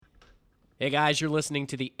Hey guys, you're listening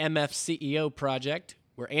to the MF CEO Project,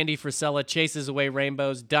 where Andy Frisella chases away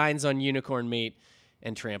rainbows, dines on unicorn meat,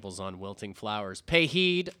 and tramples on wilting flowers. Pay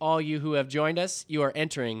heed, all you who have joined us. You are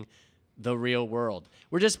entering the real world.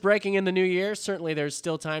 We're just breaking in the new year. Certainly there's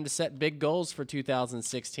still time to set big goals for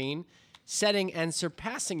 2016. Setting and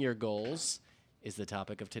surpassing your goals is the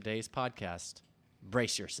topic of today's podcast.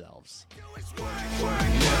 Brace yourselves. Never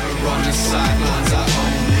on the sidelines, I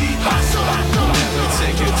only hustle. Never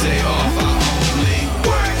take a day off, I only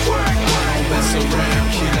work. I don't mess around,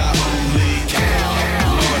 kid, I only kill.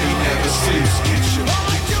 Lordy never sleeps, get your all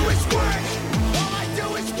I do is work. All I do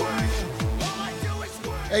is work. All I do is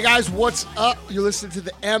work. Hey guys, what's up? You're listening to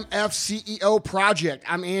the MF CEO Project.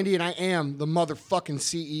 I'm Andy and I am the motherfucking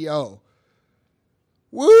CEO.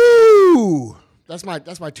 Woo! That's my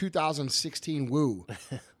 2016 woo.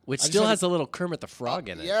 Which still has a little Kermit the Frog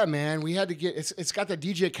in it. Yeah, man. We had to get it's got the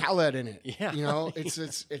DJ Khaled in it. Yeah. You know,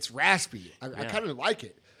 it's raspy. I kind of like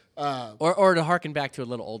it. Or to harken back to a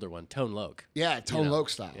little older one, Tone Loc. Yeah, Tone Loc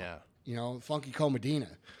style. Yeah. You know, Funky Cole Medina.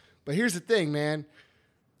 But here's the thing, man.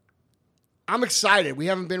 I'm excited. We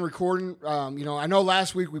haven't been recording. I know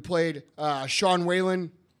last week we played Sean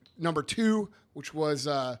Whalen, number 2, which was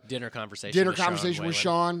Dinner conversation with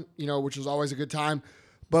Sean, which was always a good time.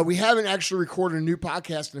 But we haven't actually recorded a new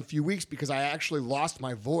podcast in a few weeks because I actually lost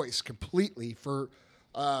my voice completely for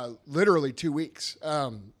literally 2 weeks.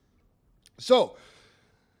 So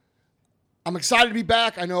I'm excited to be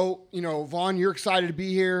back. I know, Vaughn, you're excited to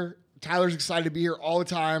be here. Tyler's excited to be here all the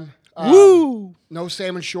time. Woo! No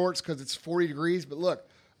salmon shorts because it's 40 degrees. But look,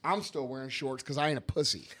 I'm still wearing shorts because I ain't a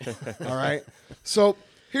pussy. All right? So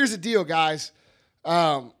here's the deal, guys.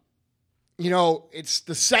 It's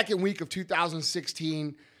the second week of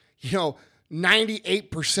 2016.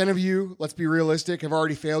 98% of you, let's be realistic, have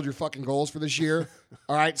already failed your fucking goals for this year.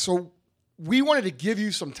 All right. So we wanted to give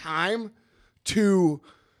you some time to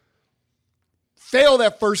fail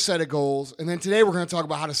that first set of goals. And then today we're going to talk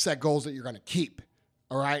about how to set goals that you're going to keep.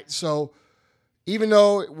 All right. So even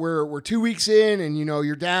though we're 2 weeks in and,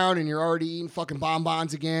 you're down and you're already eating fucking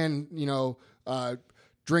bonbons again,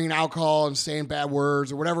 drinking alcohol and saying bad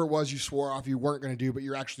words or whatever it was you swore off you weren't going to do, but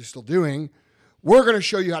you're actually still doing, we're going to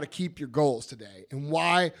show you how to keep your goals today and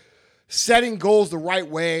why setting goals the right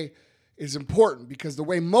way is important, because the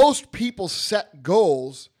way most people set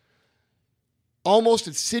goals almost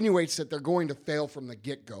insinuates that they're going to fail from the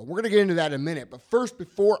get-go. We're going to get into that in a minute. But first,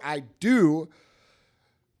 before I do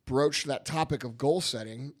broach that topic of goal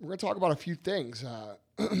setting, we're going to talk about a few things.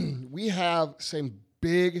 We have some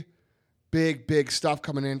big stuff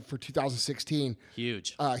coming in for 2016.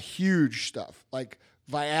 Huge stuff. Like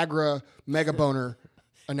Viagra Mega Boner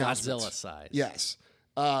announcements. Godzilla size. Yes.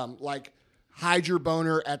 Like hide your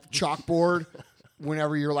boner at the chalkboard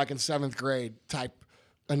whenever you're like in 7th grade type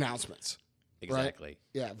announcements. Exactly. Right?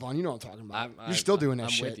 Yeah, Vaughn, you know what I'm talking about. You're still doing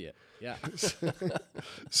that shit. I'm with you. Yeah.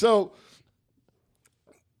 So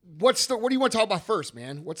what do you want to talk about first,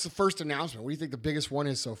 man? What's the first announcement? What do you think the biggest one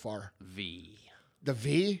is so far? V. The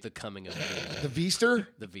V? The coming of V. The V-ster?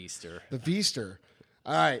 The V-ster. The V-ster.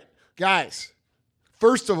 All right. Guys,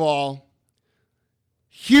 first of all,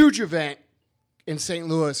 huge event in St.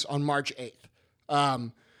 Louis on March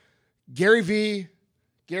 8th. Gary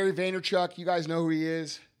Vaynerchuk, you guys know who he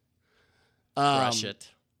is. Crush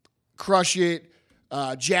it.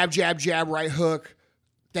 Jab, jab, jab, right hook.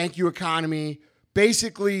 Thank you, economy.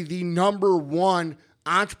 Basically, the number one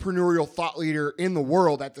entrepreneurial thought leader in the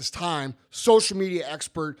world at this time, social media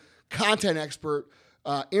expert, content expert,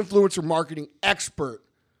 influencer marketing expert.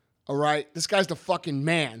 All right, this guy's the fucking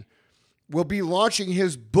man. Will be launching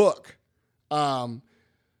his book,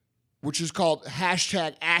 which is called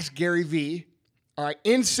 #AskGaryV. All right,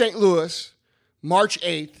 in St. Louis, March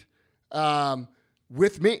 8th,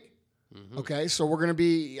 with me. Mm-hmm. Okay, so we're gonna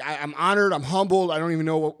be. I'm honored. I'm humbled. I don't even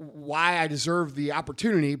know why I deserve the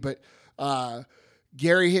opportunity, but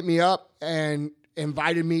Gary hit me up and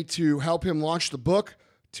invited me to help him launch the book,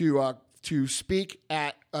 to speak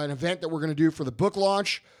at an event that we're going to do for the book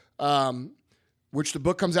launch, which the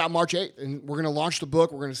book comes out March 8th. And we're going to launch the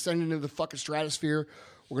book. We're going to send it into the fucking stratosphere.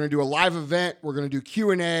 We're going to do a live event. We're going to do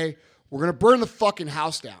Q&A. We're going to burn the fucking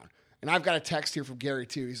house down. And I've got a text here from Gary,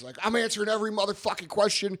 too. He's like, I'm answering every motherfucking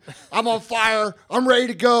question. I'm on fire. I'm ready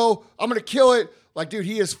to go. I'm going to kill it. Like, dude,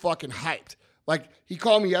 he is fucking hyped. Like, he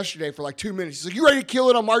called me yesterday for like 2 minutes. He's like, you ready to kill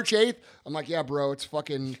it on March 8th? I'm like, yeah, bro, it's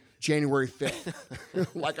fucking January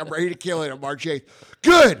 5th. Like, I'm ready to kill it on March 8th.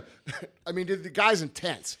 Good. I mean, dude, the guy's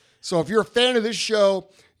intense. So if you're a fan of this show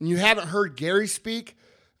and you haven't heard Gary speak,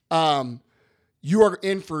 you are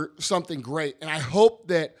in for something great. And I hope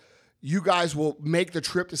that you guys will make the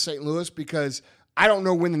trip to St. Louis because I don't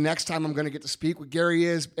know when the next time I'm going to get to speak with Gary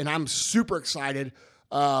is, and I'm super excited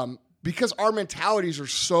because our mentalities are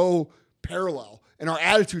so parallel and our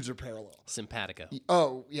attitudes are parallel. Simpatico.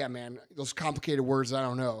 Oh, yeah, man. Those complicated words I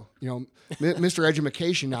don't know. You know, Mr.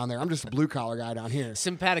 Education down there. I'm just a blue-collar guy down here.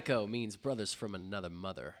 Simpatico means brothers from another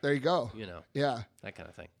mother. There you go. You know. Yeah. That kind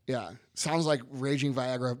of thing. Yeah. Sounds like Raging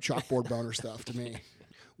Viagra chalkboard boner stuff to me.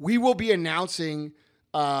 We will be announcing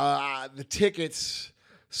the tickets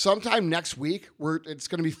sometime next week. It's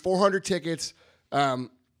going to be 400 tickets.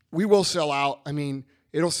 We will sell out. I mean,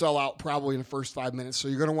 it'll sell out probably in the first 5 minutes, so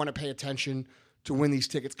you're going to want to pay attention to when these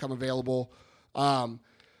tickets come available.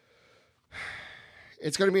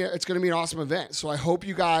 It's going to be an awesome event. So I hope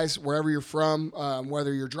you guys, wherever you're from,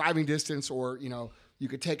 whether you're driving distance or you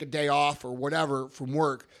could take a day off or whatever from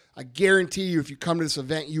work, I guarantee you, if you come to this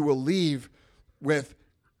event, you will leave with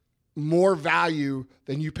more value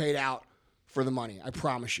than you paid out for the money. I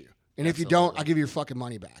promise you. And if you don't, I'll give you your fucking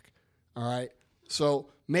money back. All right. So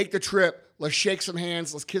make the trip. Let's shake some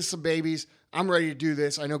hands. Let's kiss some babies. I'm ready to do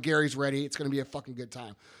this. I know Gary's ready. It's going to be a fucking good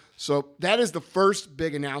time. So that is the first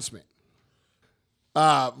big announcement.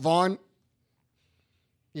 Vaughn,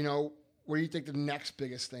 what do you think the next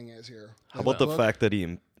biggest thing is here? How about the fact that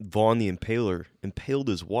Vaughn the Impaler impaled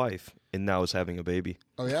his wife and now is having a baby?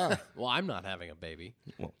 Oh, yeah. Well, I'm not having a baby.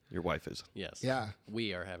 Well, your wife is. Yes. Yeah.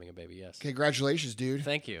 We are having a baby, yes. Congratulations, dude.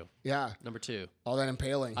 Thank you. Yeah. Number 2. All that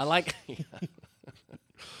impaling. I like...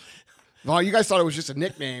 Vaughn, you guys thought it was just a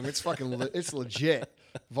nickname. It's fucking, it's legit.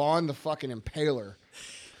 Vaughn the fucking Impaler.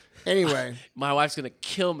 Anyway. My wife's going to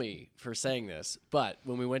kill me for saying this, but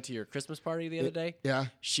when we went to your Christmas party the other day, yeah,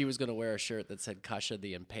 she was going to wear a shirt that said Kasha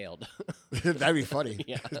the Impaled. That'd be funny.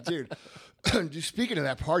 Yeah. Dude, speaking of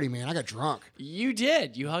that party, man, I got drunk. You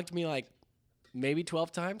did. You hugged me like maybe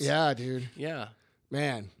 12 times? Yeah, dude. Yeah.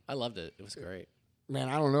 Man. I loved it. It was great. Man,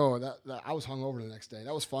 I don't know. That I was hungover the next day.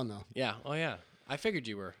 That was fun, though. Yeah. Oh, yeah. I figured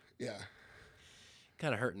you were. Yeah.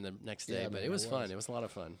 Kind of hurting the next day, but it was fun. It was a lot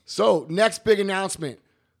of fun. So, next big announcement.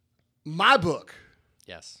 My book.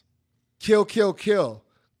 Yes. Kill, Kill, Kill.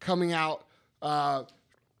 Coming out. Our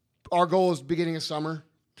goal is beginning of summer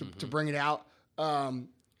to bring it out. Going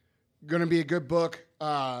to be a good book.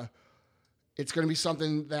 It's going to be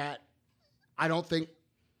something that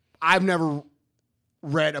I've never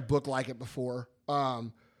read a book like it before.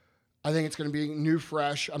 I think it's going to be new,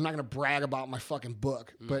 fresh. I'm not going to brag about my fucking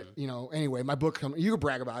book, but anyway, my book coming. You can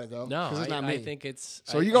brag about it though. No, it's not me. I think it's.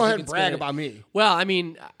 So you go ahead and brag about me. Well, I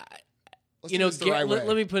mean, Let's do this the right way.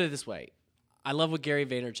 let me put it this way. I love what Gary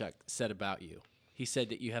Vaynerchuk said about you. He said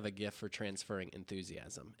that you have a gift for transferring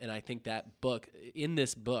enthusiasm, and I think that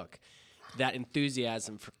this book, that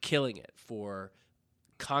enthusiasm for killing it, for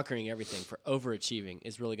conquering everything, for overachieving,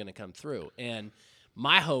 is really going to come through. And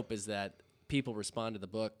my hope is that people respond to the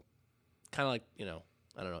book kind of like, I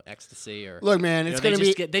don't know, ecstasy or... Look, man, it's going to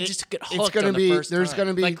be... They just get hooked on the first There's going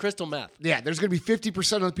to be... Like crystal meth. Yeah, there's going to be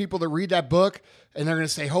 50% of the people that read that book, and they're going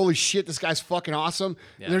to say, holy shit, this guy's fucking awesome.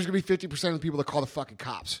 Yeah. And there's going to be 50% of the people that call the fucking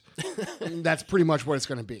cops. And that's pretty much what it's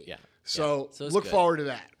going to be. Yeah. So it's look good. forward to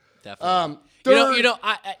that. Definitely.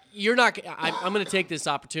 You're not... I'm going to take this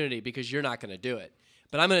opportunity because you're not going to do it.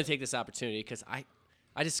 But I'm going to take this opportunity because I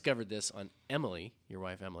discovered this on Emily, your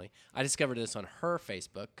wife Emily. I discovered this on her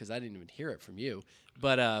Facebook because I didn't even hear it from you.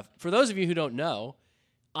 But for those of you who don't know,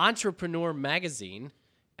 Entrepreneur Magazine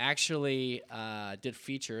actually did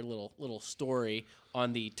feature a little story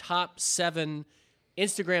on the top 7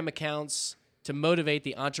 Instagram accounts to motivate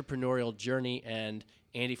the entrepreneurial journey, and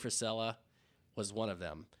Andy Frisella was one of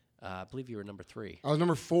them. I believe you were number 3. I was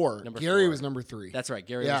number 4. Gary was number 3. That's right.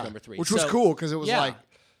 Gary was number 3. Which was cool because it was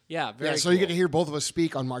Yeah, very so cool. you get to hear both of us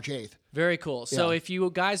speak on March 8th. Very cool. So Yeah. if you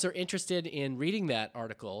guys are interested in reading that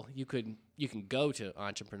article, you can go to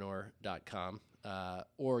entrepreneur.com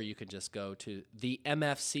or you can just go to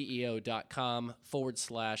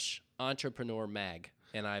themfceo.com/entrepreneur mag.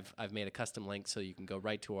 And I've made a custom link so you can go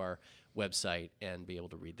right to our website and be able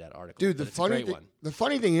to read that article. Dude, But it's a great one. the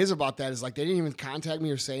funny thing is about that is like they didn't even contact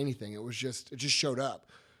me or say anything. It just showed up.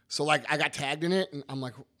 So like I got tagged in it, and I'm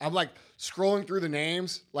like scrolling through the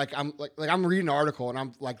names, like I'm reading an article, and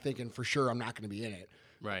I'm like thinking for sure I'm not going to be in it.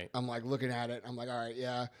 Right. I'm like looking at it, I'm like, all right,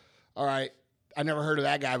 yeah, all right. I never heard of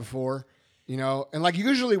that guy before, And like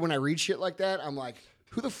usually when I read shit like that, I'm like,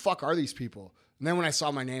 who the fuck are these people? And then when I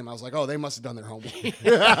saw my name, I was like, oh, they must have done their homework.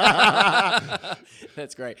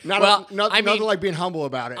 That's great. Nothing I mean, like being humble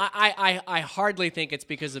about it. I hardly think it's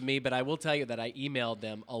because of me, but I will tell you that I emailed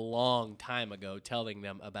them a long time ago telling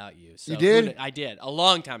them about you. So You did? I did. A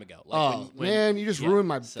long time ago. Like man, you just ruined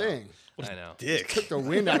my thing. I know. Dick. Took the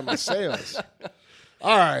wind out of my sails.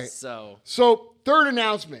 All right. So So third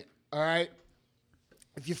announcement. All right.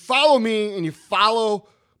 if you follow me and you follow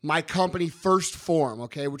my company First Form,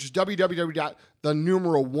 okay, which is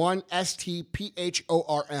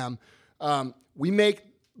www.1stphorm, we make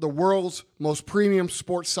the world's most premium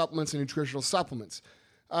sports supplements and nutritional supplements.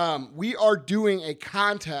 We are doing a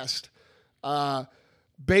contest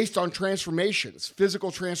based on transformations,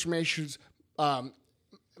 physical transformations,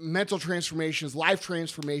 mental transformations, life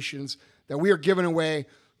transformations, that we are giving away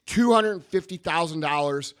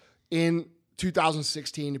 $250,000 in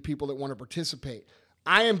 2016 to people that want to participate.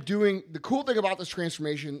 I am doing, the cool thing about this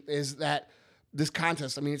transformation is that this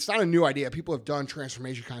contest, I mean, it's not a new idea. People have done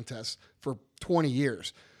transformation contests for 20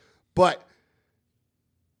 years. But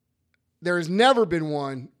there has never been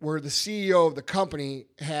one where the CEO of the company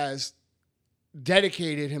has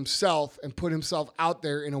dedicated himself and put himself out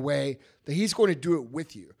there in a way that he's going to do it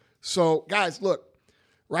with you. So, guys, look,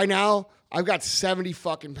 right now, I've got 70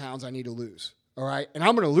 fucking pounds I need to lose, all right? And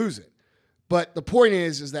I'm going to lose it. But the point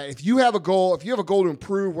is that if you have a goal to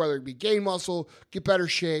improve, whether it be gain muscle, get better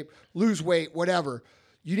shape, lose weight, whatever,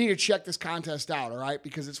 you need to check this contest out, all right?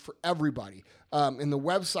 Because it's for everybody. And the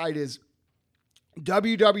website is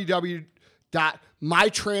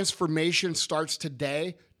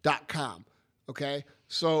www.mytransformationstartstoday.com, okay?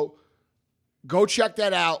 So go check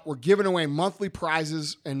that out. We're giving away monthly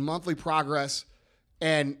prizes and monthly progress,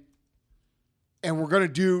 and we're going to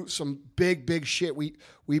do some big shit. We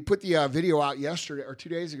put the video out yesterday or 2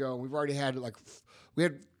 days ago. And we've already had we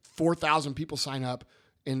had 4,000 people sign up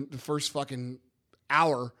in the first fucking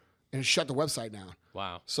hour, and it shut the website down.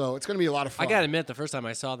 Wow. So it's going to be a lot of fun. I got to admit, the first time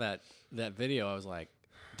I saw that video, I was like,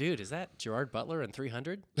 dude, is that Gerard Butler in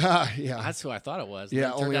 300? Yeah. That's who I thought it was. Yeah, Then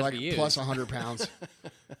it turned only out like to be you. plus 100 pounds.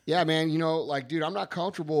 Yeah, man, dude, I'm not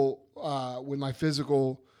comfortable with my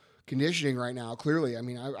physical conditioning right now, clearly. I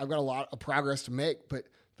mean, I've got a lot of progress to make, but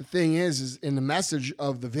the thing is in the message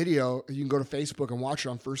of the video, you can go to Facebook and watch it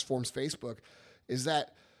on First Form's Facebook, is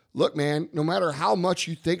that, look, man, no matter how much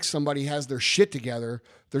you think somebody has their shit together,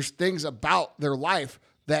 there's things about their life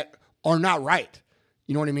that are not right.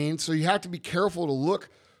 You know what I mean? So you have to be careful to look,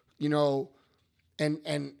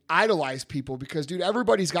 and idolize people because, dude,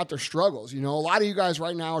 everybody's got their struggles. A lot of you guys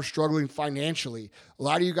right now are struggling financially. A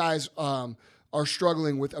lot of you guys are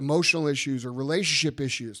struggling with emotional issues or relationship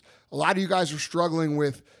issues. A lot of you guys are struggling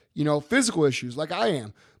with, physical issues like I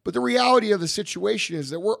am. But the reality of the situation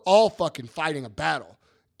is that we're all fucking fighting a battle.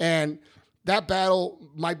 And that battle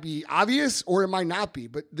might be obvious or it might not be.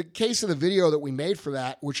 But the case of the video that we made for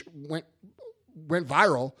that, which went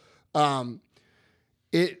viral,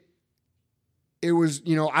 it was,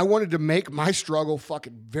 I wanted to make my struggle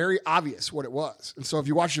fucking very obvious what it was. And so if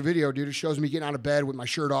you watch the video, dude, it shows me getting out of bed with my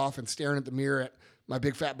shirt off and staring at the mirror at my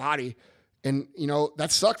big fat body. And,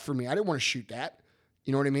 that sucked for me. I didn't want to shoot that.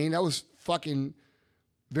 You know what I mean? That was fucking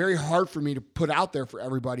very hard for me to put out there for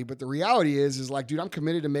everybody. But the reality is like, dude, I'm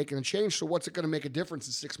committed to making a change. So what's it going to make a difference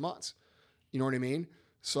in 6 months? You know what I mean?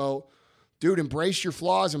 So, dude, embrace your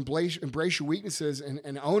flaws, embrace your weaknesses,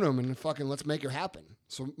 and own them, and fucking let's make it happen.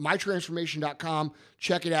 So mytransformation.com,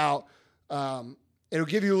 check it out. It'll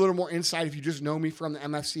give you a little more insight if you just know me from the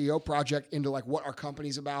MFCEO project into like what our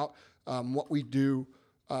company's about, what we do,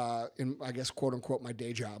 in, I guess, quote unquote, my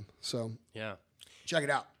day job. So Yeah. check it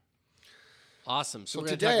out. Awesome. So we're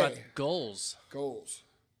going to today- talk about goals.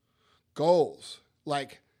 Goals.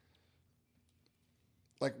 Like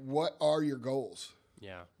what are your goals?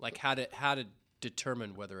 Yeah. Like how to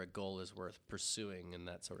determine whether a goal is worth pursuing and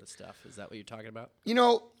that sort of stuff. Is that what you're talking about?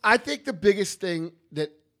 I think the biggest thing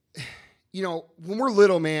that, when we're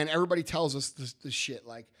little, man, everybody tells us this shit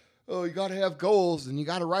like, oh, you got to have goals and you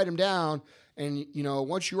got to write them down. And,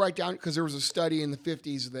 once you write down, because there was a study in the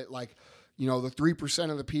 50s that like, the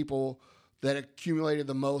 3% of the people that accumulated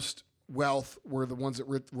the most wealth were the ones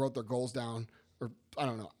that wrote their goals down. Or I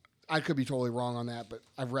don't know. I could be totally wrong on that, but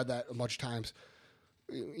I've read that a bunch of times.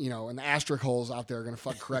 And the asterisk holes out there are going to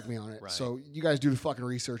fucking correct me on it. Right. So you guys do the fucking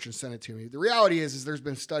research and send it to me. The reality is there's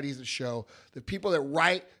been studies that show that people that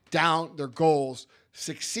write down their goals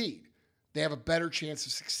succeed. They have a better chance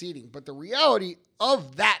of succeeding. But the reality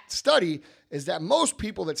of that study is that most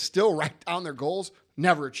people that still write down their goals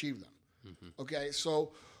never achieve them. Mm-hmm. Okay,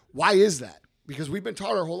 so why is that? Because we've been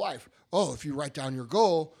taught our whole life, if you write down your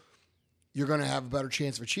goal, you're going to have a better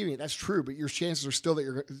chance of achieving it. That's true, but your chances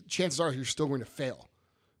are you're still going to fail.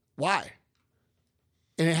 Why?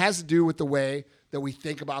 And it has to do with the way that we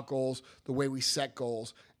think about goals, the way we set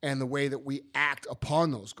goals, and the way that we act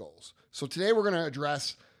upon those goals. So today we're going to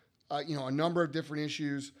address, a number of different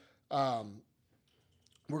issues. We're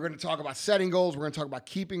going to talk about setting goals. We're going to talk about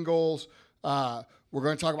keeping goals. We're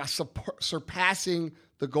going to talk about surpassing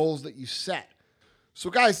the goals that you set. So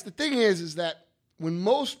guys, the thing is that when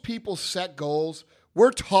most people set goals,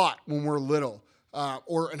 we're taught when we're little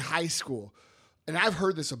or in high school. And I've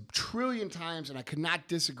heard this a trillion times, and I could not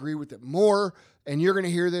disagree with it more. And you're going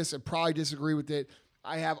to hear this and probably disagree with it.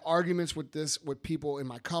 I have arguments with this with people in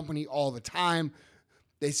my company all the time.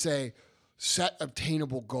 They say, set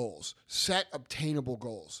obtainable goals. Set obtainable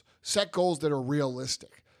goals. Set goals that are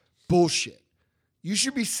realistic. Bullshit. You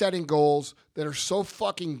should be setting goals that are so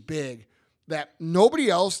fucking big that nobody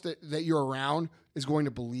else that you're around is going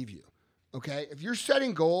to believe you. Okay? If you're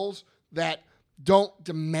setting goals that don't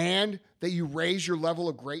demand that you raise your level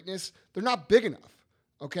of greatness, they're not big enough.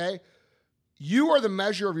 Okay? You are the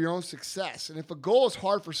measure of your own success. And if a goal is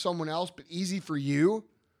hard for someone else but easy for you,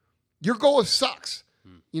 your goal sucks.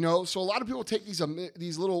 You know, so a lot of people take these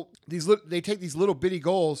little bitty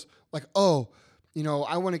goals like, oh, you know,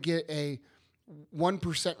 I want to get a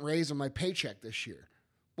 1% raise on my paycheck this year.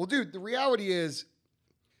 Well, dude, the reality is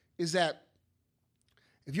that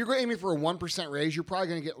if you're aiming for a 1% raise, you're probably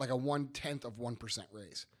going to get like a 1/10 of 1%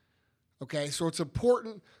 raise. Okay, so it's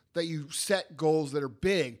important that you set goals that are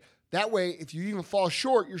big. That way, if you even fall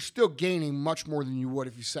short, you're still gaining much more than you would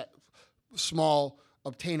if you set small,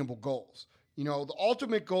 obtainable goals. You know, the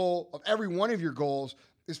ultimate goal of every one of your goals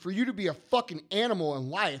is for you to be a fucking animal in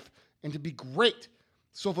life and to be great.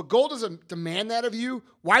 So if a goal doesn't demand that of you,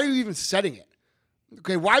 why are you even setting it?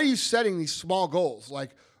 Okay, why are you setting these small goals?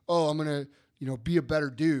 Like, oh, I'm going to, you know, be a better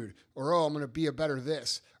dude, or oh, I'm going to be a better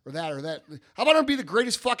this or that or that. How about I be the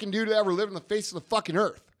greatest fucking dude to ever live on the face of the fucking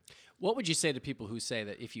earth? What would you say to people who say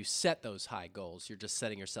that if you set those high goals, you're just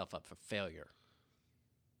setting yourself up for failure?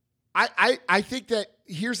 I think that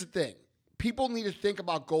here's the thing. People need to think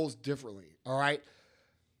about goals differently, all right?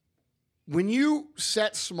 When you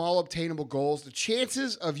set small, obtainable goals, the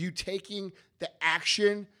chances of you taking the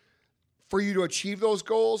action for you to achieve those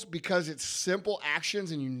goals, because it's simple actions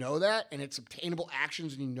and you know that, and it's obtainable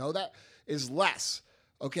actions and you know that, is less,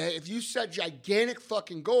 okay? If you set gigantic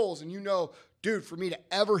fucking goals and you know, dude, for me to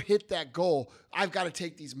ever hit that goal, I've got to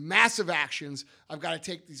take these massive actions. I've got to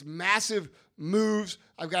take these massive moves.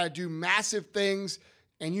 I've got to do massive things.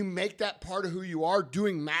 And you make that part of who you are,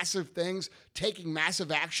 doing massive things, taking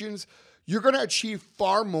massive actions, you're going to achieve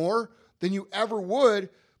far more than you ever would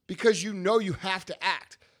because you know you have to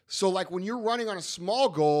act. So like when you're running on a small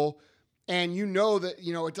goal and you know that,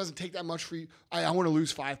 you know, it doesn't take that much for you. I want to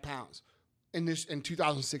lose 5 pounds in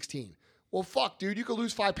 2016. Well, fuck, dude, you could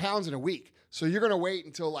lose 5 pounds in a week. So you're going to wait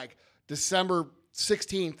until like December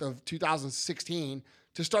 16th of 2016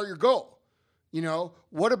 to start your goal. You know,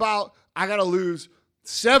 what about I got to lose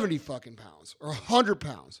 70 fucking pounds or 100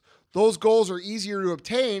 pounds? Those goals are easier to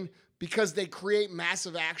obtain because they create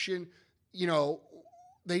massive action. You know,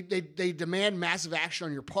 they demand massive action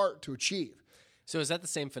on your part to achieve. So is that the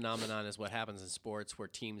same phenomenon as what happens in sports where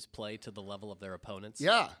teams play to the level of their opponents?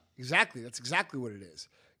 Yeah, exactly. That's exactly what it is.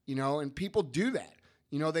 You know, and people do that.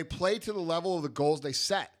 You know, they play to the level of the goals they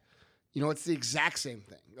set. You know, it's the exact same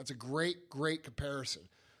thing. That's a great, great comparison.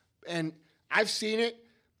 And I've seen it.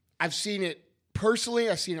 I've seen it personally.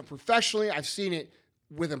 I've seen it professionally. I've seen it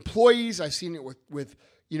with employees. I've seen it with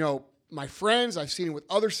you know, my friends. I've seen it with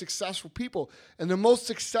other successful people. And the most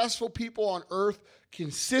successful people on earth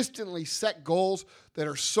consistently set goals that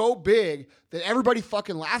are so big that everybody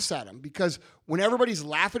fucking laughs at them. Because when everybody's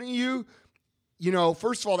laughing at you, you know,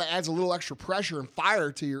 first of all, that adds a little extra pressure and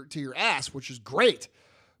fire to your ass, which is great.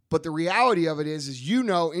 But the reality of it is you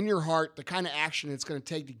know in your heart the kind of action it's going to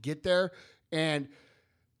take to get there. And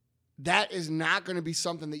that is not going to be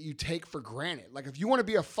something that you take for granted. Like if you want to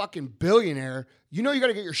be a fucking billionaire, you know you got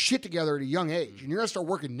to get your shit together at a young age. And you're going to start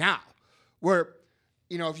working now. Where,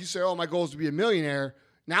 you know, if you say, oh, my goal is to be a millionaire,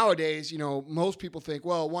 nowadays, you know, most people think,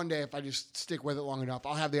 well, one day if I just stick with it long enough,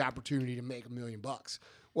 I'll have the opportunity to make $1 million.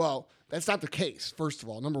 Well, that's not the case, first of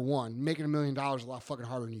all. Number one, making $1 million is a lot fucking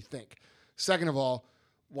harder than you think. Second of all,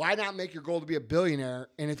 why not make your goal to be a billionaire?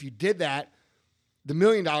 And if you did that, the $1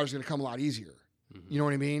 million is going to come a lot easier. You know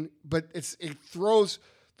what I mean? But it throws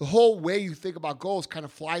the whole way you think about goals kind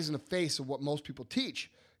of flies in the face of what most people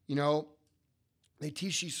teach. You know, they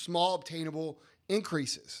teach these small, obtainable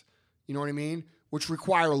increases. You know what I mean? Which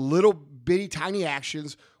require little bitty tiny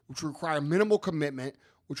actions, which require minimal commitment,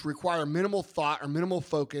 which require minimal thought or minimal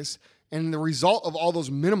focus. And the result of all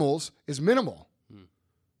those minimals is minimal.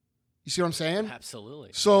 You see what I'm saying? Absolutely.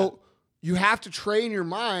 So you have to train your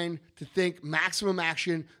mind to think maximum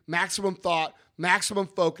action, maximum thought, maximum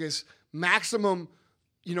focus, maximum,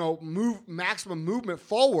 you know, maximum movement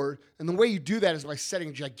forward. And the way you do that is by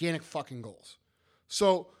setting gigantic fucking goals.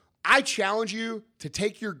 So I challenge you to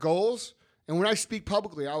take your goals. And when I speak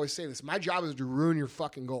publicly, I always say this. My job is to ruin your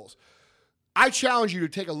fucking goals. I challenge you to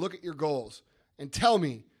take a look at your goals and tell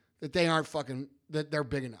me that they aren't fucking, that they're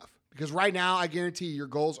big enough. Because right now, I guarantee you, your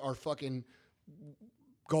goals are fucking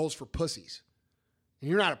goals for pussies. And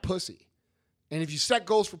you're not a pussy. And if you set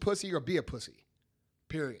goals for pussy, you're going to be a pussy.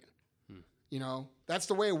 Period. You know, that's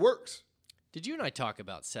the way it works. Did you and I talk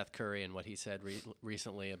about Seth Curry and what he said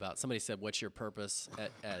recently about, somebody said, what's your purpose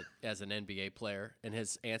as an NBA player? And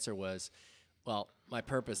his answer was, well, my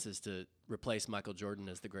purpose is to replace Michael Jordan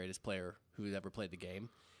as the greatest player who ever played the game.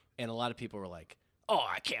 And a lot of people were like, oh,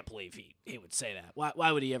 I can't believe he would say that.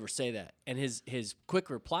 Why would he ever say that? And his quick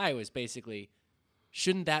reply was basically,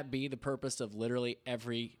 shouldn't that be the purpose of literally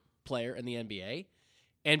every player in the NBA?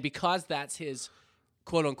 And because that's his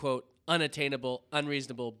quote-unquote unattainable,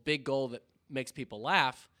 unreasonable, big goal that makes people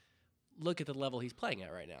laugh, look at the level he's playing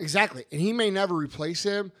at right now. Exactly. And he may never replace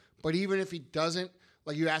him, but even if he doesn't,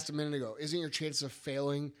 like you asked a minute ago, isn't your chance of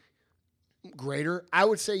failing greater? I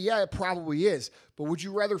would say, yeah, it probably is. But would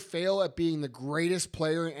you rather fail at being the greatest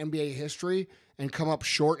player in NBA history and come up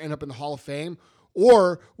short, end up in the Hall of Fame?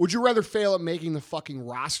 Or would you rather fail at making the fucking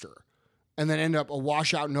roster and then end up a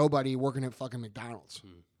washout nobody working at fucking McDonald's?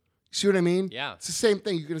 See what I mean? Yeah. It's the same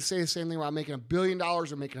thing. You're going to say the same thing about making $1 billion or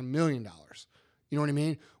making $1 million. You know what I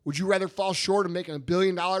mean? Would you rather fall short of making $1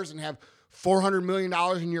 billion and have $400 million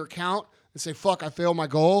in your account and say, fuck, I failed my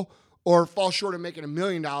goal? Or fall short of making $1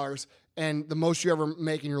 million and the most you ever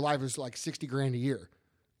make in your life is like $60,000 a year?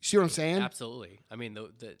 You see what I'm saying? Absolutely. I mean,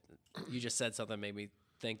 you just said something that made me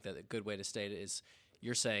think that a good way to state it is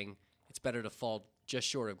you're saying it's better to fall just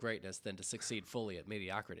short of greatness than to succeed fully at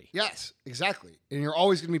mediocrity. Yes, exactly. And you're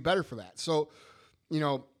always going to be better for that. So, you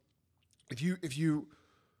know, if you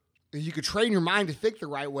could train your mind to think the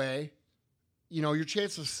right way, you know, your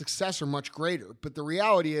chances of success are much greater. But the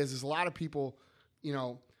reality is a lot of people, you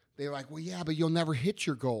know, they're like, well, yeah, but you'll never hit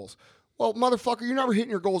your goals. Well, motherfucker, you're never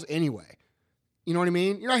hitting your goals anyway. You know what I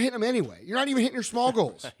mean? You're not hitting them anyway. You're not even hitting your small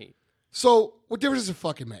goals. Right. So what difference does it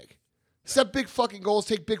fucking make? Set big fucking goals,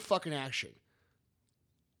 take big fucking action.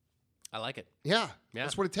 I like it. Yeah, Yeah.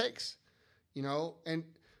 that's what it takes. You know, and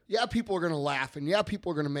yeah, people are going to laugh, and yeah,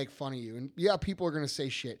 people are going to make fun of you, and yeah, people are going to say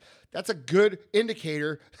shit. That's a good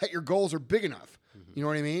indicator that your goals are big enough. You know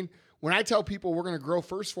what I mean? When I tell people we're going to grow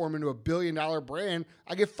First Form into $1 billion brand,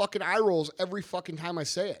 I get fucking eye rolls every fucking time I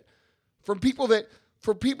say it. For people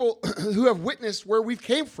who have witnessed where we've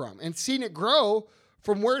came from and seen it grow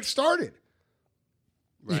from where it started.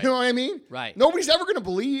 Right. You know what I mean? Right. Nobody's ever going to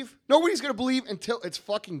believe. Nobody's going to believe until it's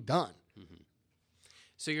fucking done.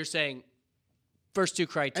 So you're saying first two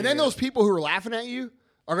criteria. And then those people who are laughing at you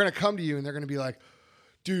are going to come to you and they're going to be like,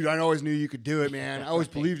 dude, I always knew you could do it, man. I always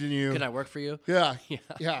believed in you. Can I work for you? Yeah. Yeah.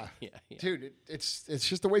 Yeah. Yeah. Dude, it's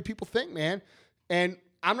just the way people think, man. And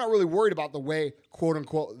I'm not really worried about the way, quote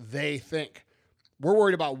unquote, they think. We're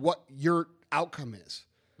worried about what your outcome is.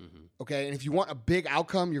 Okay? And if you want a big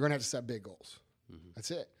outcome, you're going to have to set big goals.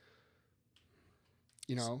 That's it.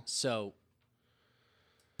 You know? So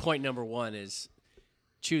point number one is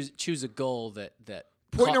choose a goal that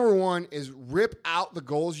Point number one is rip out the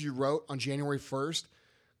goals you wrote on January 1st,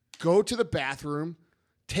 go to the bathroom,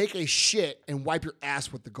 take a shit, and wipe your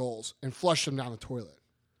ass with the goals and flush them down the toilet.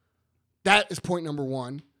 That is point number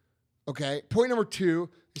one. Okay? Point number two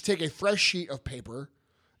is take a fresh sheet of paper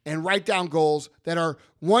and write down goals that are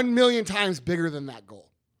 1 million times bigger than that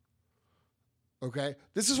goal. Okay?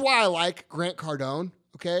 This is why I like Grant Cardone.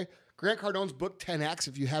 Okay? Grant Cardone's book 10X,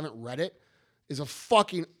 if you haven't read it, is a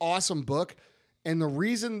fucking awesome book. And the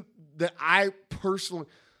reason that I personally,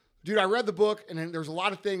 dude, I read the book and then there's a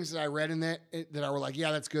lot of things that I read in that I were like,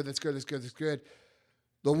 yeah, that's good, that's good, that's good, that's good.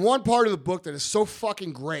 The one part of the book that is so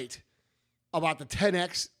fucking great about the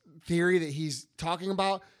 10X theory that he's talking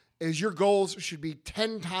about is your goals should be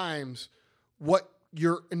 10 times what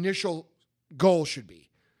your initial goal should be.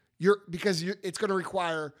 It's going to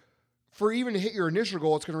require, for even to hit your initial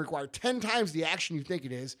goal, it's going to require 10 times the action you think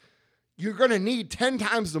it is. You're going to need 10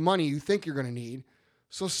 times the money you think you're going to need.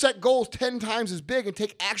 So set goals 10 times as big and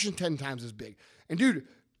take action 10 times as big. And dude,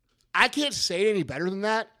 I can't say it any better than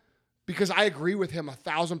that because I agree with him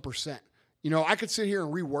 1,000%. You know, I could sit here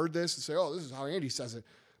and reword this and say, oh, this is how Andy says it.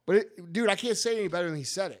 But dude, I can't say it any better than he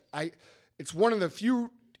said it. It's one of the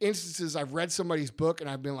few instances I've read somebody's book and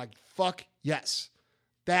I've been like, fuck yes.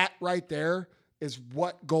 That right there is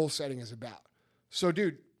what goal setting is about. So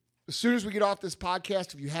dude, as soon as we get off this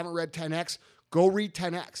podcast, if you haven't read 10X, go read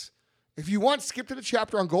 10X. If you want, skip to the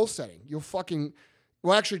chapter on goal setting. You'll fucking,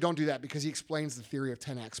 well, actually don't do that because he explains the theory of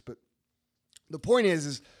 10X. But the point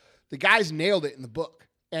is the guys nailed it in the book.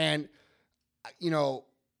 And, you know,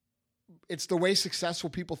 it's the way successful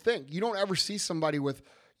people think. You don't ever see somebody with,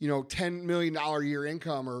 $10 million a year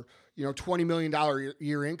income or, $20 million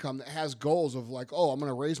year income that has goals of like, oh, I'm going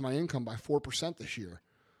to raise my income by 4% this year.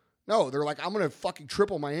 No, they're like, I'm going to fucking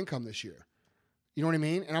triple my income this year. You know what I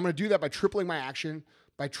mean? And I'm going to do that by tripling my action,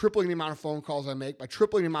 by tripling the amount of phone calls I make, by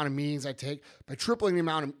tripling the amount of meetings I take, by tripling the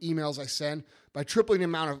amount of emails I send, by tripling the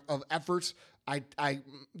amount of efforts I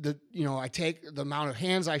take, the amount of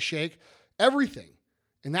hands I shake, everything.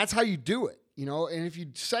 And that's how you do it, And if you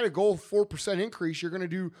set a goal of 4% increase, you're going to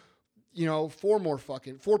do,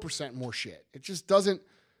 4% more shit. It just doesn't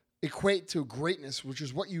equate to greatness, which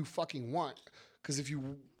is what you fucking want. Because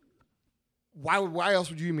why else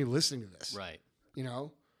would you even be listening to this? Right.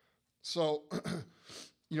 So,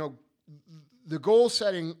 the goal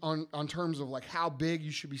setting on terms of like how big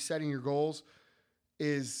you should be setting your goals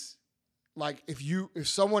is like if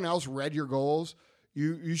someone else read your goals,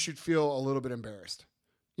 you should feel a little bit embarrassed.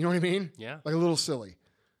 You know what I mean? Yeah. Like a little silly.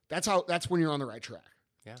 That's when you're on the right track.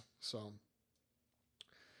 Yeah. So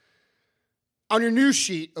on your new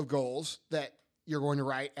sheet of goals that you're going to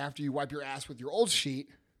write after you wipe your ass with your old sheet,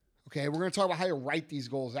 okay, we're going to talk about how you write these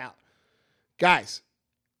goals out. Guys,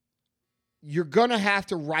 you're going to have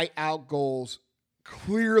to write out goals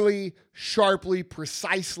clearly, sharply,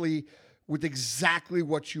 precisely with exactly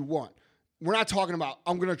what you want. We're not talking about,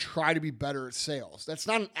 I'm going to try to be better at sales. That's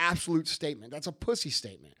not an absolute statement. That's a pussy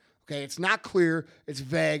statement. Okay, it's not clear. It's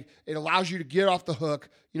vague. It allows you to get off the hook.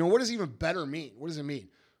 What does even better mean? What does it mean?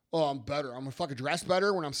 Oh, I'm better. I'm going to fucking dress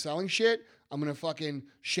better when I'm selling shit. I'm going to fucking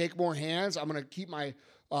shake more hands. I'm going to keep my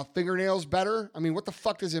fingernails better. I mean, what the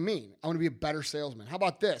fuck does it mean? I'm going to be a better salesman. How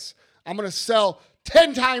about this? I'm going to sell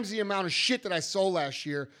 10 times the amount of shit that I sold last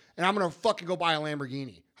year, and I'm going to fucking go buy a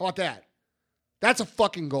Lamborghini. How about that? That's a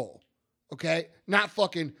fucking goal. Okay? Not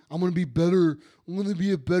fucking, I'm going to be better. I'm going to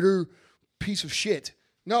be a better piece of shit.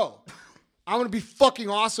 No. I'm going to be fucking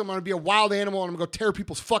awesome. I'm going to be a wild animal, and I'm going to go tear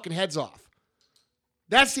people's fucking heads off.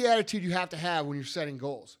 That's the attitude you have to have when you're setting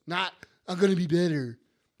goals. Not, I'm going to be better.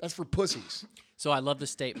 That's for pussies. So I love the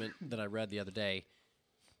statement that I read the other day.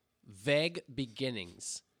 Vague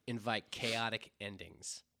beginnings invite chaotic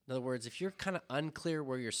endings. In other words, if you're kind of unclear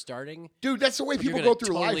where you're starting. Dude, that's the way people gonna go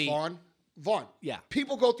through life, Vaughn. Yeah.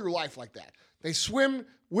 People go through life like that. They swim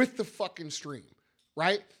with the fucking stream,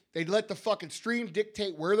 right? They let the fucking stream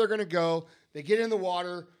dictate where they're going to go. They get in the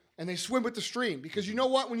water and they swim with the stream. Because you know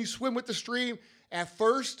what? When you swim with the stream, at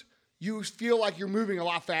first, you feel like you're moving a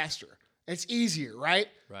lot faster. It's easier, right?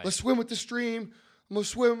 Let's swim with the stream. I'm going to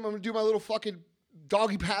swim. I'm going to do my little fucking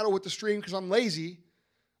doggy paddle with the stream because I'm lazy.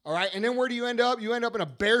 All right? And then where do you end up? You end up in a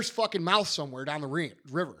bear's fucking mouth somewhere down the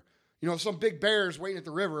river. Some big bear's waiting at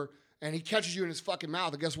the river, and he catches you in his fucking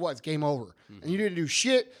mouth, and guess what? It's game over. Mm-hmm. And you didn't do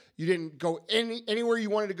shit. You didn't go anywhere you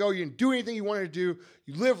wanted to go. You didn't do anything you wanted to do.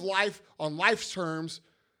 You live life on life's terms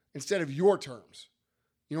instead of your terms.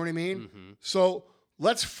 You know what I mean? Mm-hmm. So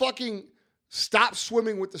let's fucking stop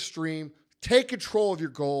swimming with the stream, take control of your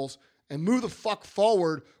goals, and move the fuck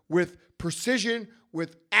forward with precision,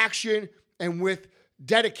 with action, and with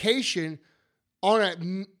dedication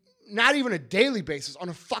on not even a daily basis, on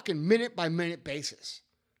a fucking minute-by-minute basis.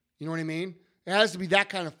 You know what I mean? It has to be that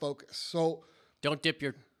kind of focus. So don't dip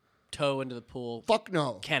your toe into the pool. Fuck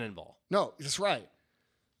no. Cannonball. No, that's right.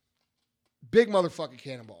 Big motherfucking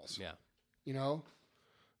cannonballs. Yeah.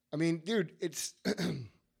 I mean, dude, it's...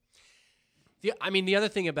 the other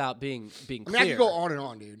thing about being clear... I could go on and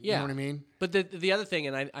on, dude. Yeah. You know what I mean? But the other thing,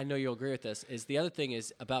 and I know you'll agree with this, is the other thing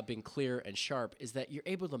is about being clear and sharp is that you're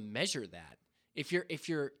able to measure that. If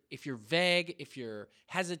you're vague, if you're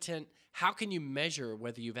hesitant, how can you measure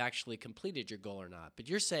whether you've actually completed your goal or not? But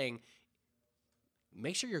you're saying,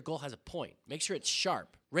 make sure your goal has a point. Make sure it's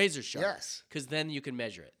sharp, razor sharp. Yes. Because then you can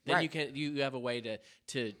measure it. Then you have a way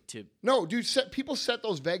to. No, dude. People set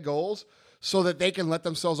those vague goals so that they can let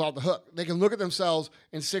themselves off the hook. They can look at themselves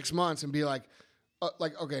in 6 months and be like,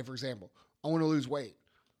 okay, for example, I want to lose weight.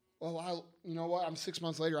 Well, you know what? I'm 6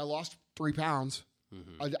 months later. I lost 3 pounds.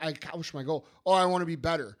 Mm-hmm. I accomplished my goal. Oh, I want to be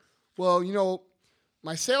better. Well,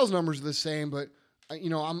 my sales numbers are the same, but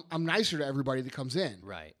I'm nicer to everybody that comes in.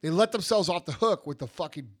 Right. They let themselves off the hook with the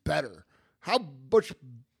fucking better. How much?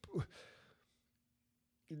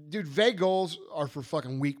 Dude, vague goals are for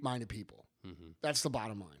fucking weak-minded people. Mm-hmm. That's the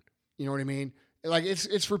bottom line. You know what I mean? Like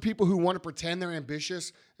it's for people who want to pretend they're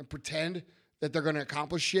ambitious and pretend that they're going to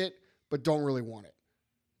accomplish shit, but don't really want it.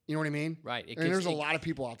 You know what I mean? Right. And there's a lot of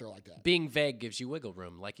people out there like that. Being vague gives you wiggle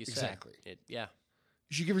room, like you said. Exactly. Yeah.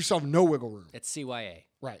 You should give yourself no wiggle room. It's CYA.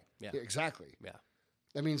 Right. Yeah. Exactly. Yeah.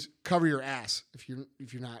 That means cover your ass if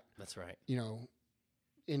you're not. That's right.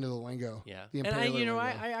 Into the lingo. Yeah. The and lingo.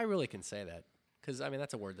 I really can say that because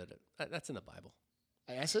that's a word that's in the Bible.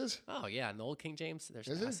 Asses? Oh, yeah. In the old King James, there's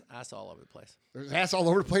Is it? ass all over the place. There's ass all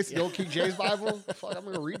over the place in the old King James Bible. Fuck, I'm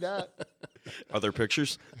going to read that. Are there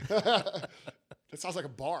pictures? That sounds like a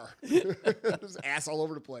bar. There's ass all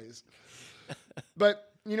over the place.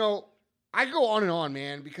 But, you know, I go on and on,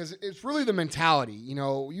 man, because it's really the mentality. You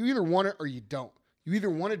know, you either want it or you don't. You either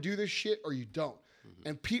want to do this shit or you don't.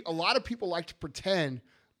 And a lot of people like to pretend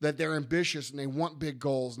that they're ambitious and they want big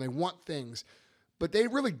goals and they want things, but they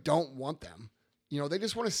really don't want them. You know, they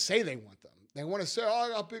just want to say they want them. They want to say, oh, I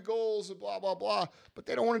got big goals and blah, blah, blah, but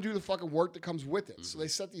they don't want to do the fucking work that comes with it. So they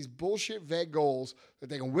set these bullshit vague goals that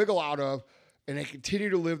they can wiggle out of, and they continue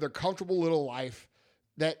to live their comfortable little life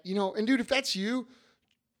that, you know, and dude, if that's you,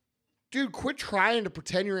 dude, quit trying to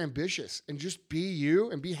pretend you're ambitious and just be you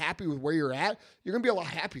and be happy with where you're at. You're going to be a lot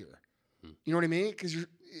happier. You know what I mean? Because you're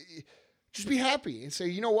just be happy and say,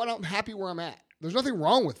 you know what? I'm happy where I'm at. There's nothing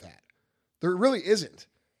wrong with that. There really isn't.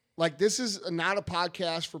 Like, this is not a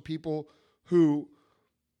podcast for people who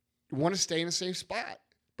want to stay in the same spot.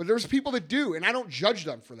 But there's people that do, and I don't judge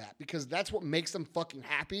them for that because that's what makes them fucking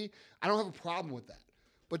happy. I don't have a problem with that.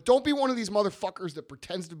 But don't be one of these motherfuckers that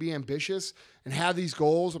pretends to be ambitious and have these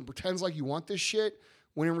goals and pretends like you want this shit,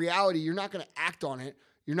 when in reality, you're not going to act on it.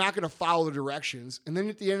 You're not going to follow the directions. And then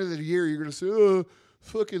at the end of the year, you're going to say, oh,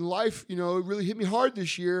 fucking life, you know, it really hit me hard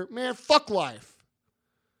this year. Man, fuck life.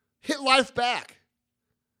 Hit life back.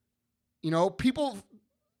 You know, people,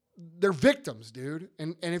 they're victims, dude.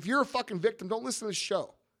 And if you're a fucking victim, don't listen to this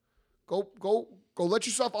show. Go let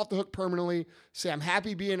yourself off the hook permanently. Say, I'm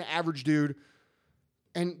happy being an average dude.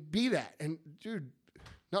 And be that. And, dude,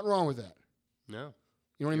 nothing wrong with that. No.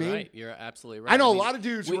 You know what I You're mean? right. You're absolutely right. I know mean, a lot of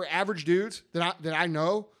dudes who are average dudes that I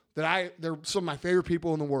know that they're some of my favorite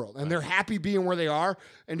people in the world, and they're happy being where they are.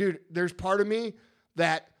 And dude, there's part of me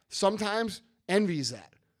that sometimes envies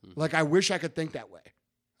that. Like, I wish I could think that way.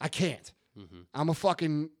 I can't.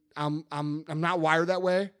 I'm not wired that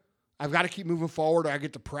way. I've got to keep moving forward, or I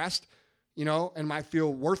get depressed, you know, and might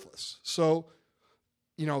feel worthless. So,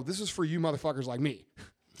 you know, this is for you motherfuckers like me.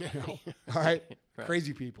 You know? All right?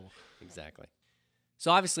 Crazy people. Exactly. So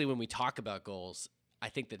obviously when we talk about goals, I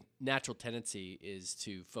think the natural tendency is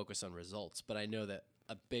to focus on results. But I know that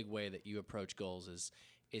a big way that you approach goals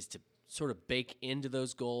is to sort of bake into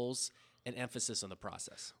those goals an emphasis on the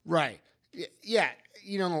process. Right. Yeah.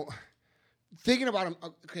 You know, thinking about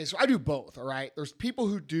them. Okay, so I do both, all right? There's people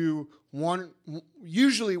who do one.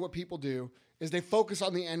 Usually what people do is they focus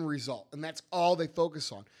on the end result, and that's all they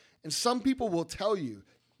focus on. And some people will tell you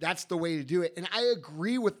that's the way to do it. And I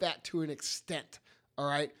agree with that to an extent. All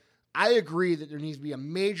right. I agree that there needs to be a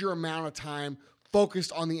major amount of time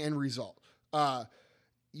focused on the end result.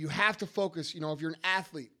 You have to focus, you know, if you're an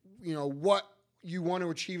athlete, you know, what you want to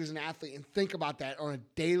achieve as an athlete, and think about that on a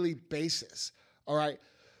daily basis. All right.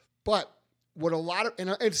 But what a lot of,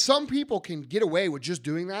 and some people can get away with just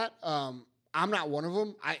doing that. I'm not one of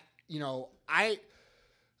them. I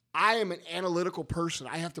am an analytical person.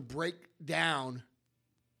 I have to break down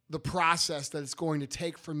the process that it's going to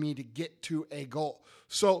take for me to get to a goal.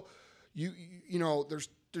 So you know,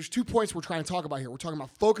 there's 2 points we're trying to talk about here. We're talking about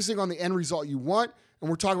focusing on the end result you want, and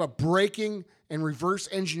we're talking about breaking and reverse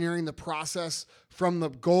engineering the process from the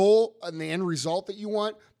goal and the end result that you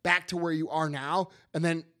want back to where you are now, and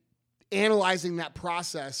then analyzing that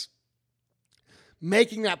process,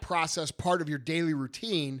 making that process part of your daily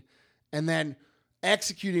routine, and then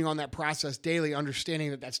executing on that process daily,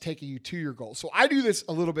 understanding that that's taking you to your goal. So I do this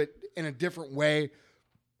a little bit in a different way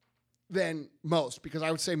than most, because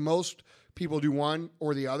I would say most people do one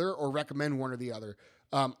or the other, or recommend one or the other.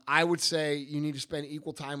 I would say you need to spend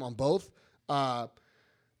equal time on both.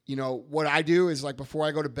 You know, what I do is, like, before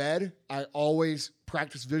I go to bed, I always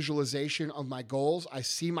practice visualization of my goals. I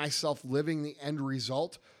see myself living the end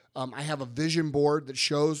result. I have a vision board that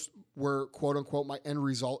shows where, quote unquote, my end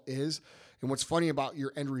result is. And what's funny about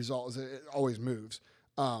your end result is that it always moves.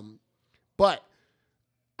 But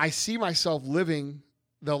I see myself living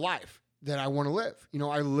the life that I want to live. You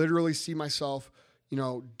know, I literally see myself, you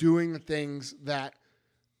know, doing the things that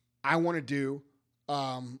I want to do.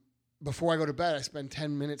 Before I go to bed, I spend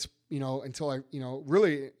 10 minutes, you know, until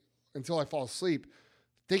I fall asleep,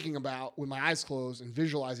 thinking about, with my eyes closed, and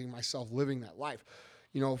visualizing myself living that life.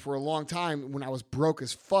 You know, for a long time, when I was broke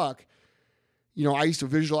as fuck, you know, I used to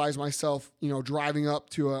visualize myself, you know, driving up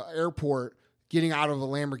to an airport, getting out of a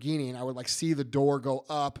Lamborghini, and I would, like, see the door go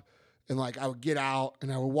up, and, like, I would get out,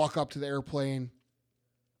 and I would walk up to the airplane,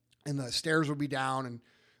 and the stairs would be down, and,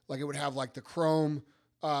 like, it would have, like, the chrome,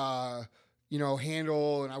 you know,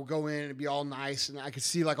 handle, and I would go in and it'd be all nice, and I could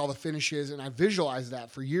see, like, all the finishes, and I visualized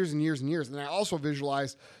that for years and years and years. And then I also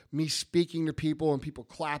visualized me speaking to people and people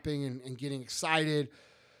clapping and getting excited.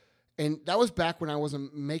 And that was back when I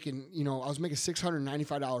wasn't making, I was making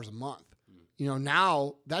 $695 a month.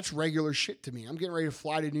 Now that's regular shit to me. I'm getting ready to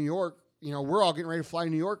fly to New York. We're all getting ready to fly to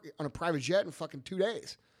New York on a private jet in fucking 2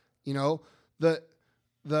 days.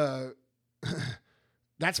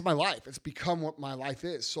 That's my life. It's become what my life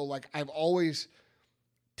is. So like I've always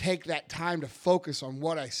take that time to focus on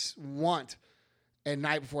what I want at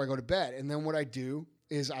night before I go to bed. And then what I do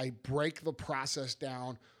is I break the process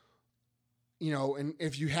down, and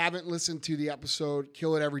if you haven't listened to the episode,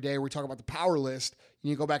 Kill It Every Day, where we talk about the power list, you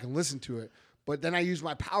need to go back and listen to it. But then I use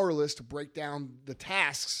my power list to break down the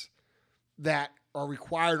tasks that are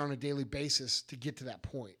required on a daily basis to get to that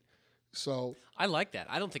point. So I like that.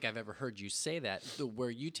 I don't think I've ever heard you say that, where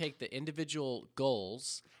you take the individual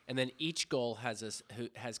goals and then each goal has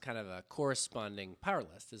kind of a corresponding power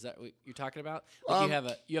list. Is that what you're talking about? Like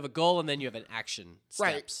you have a goal and then you have an action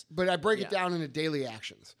steps. Right, but I break it down into daily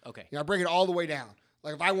actions. Okay. I break it all the way down.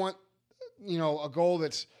 Like if I want, a goal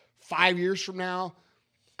that's 5 years from now,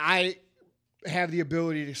 I have the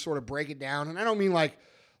ability to sort of break it down. And I don't mean like,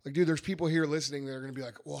 dude, there's people here listening that are going to be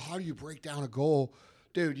like, well, how do you break down a goal?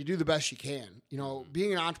 Dude, you do the best you can.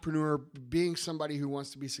 Being an entrepreneur, being somebody who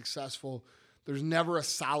wants to be successful, there's never a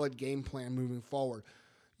solid game plan moving forward.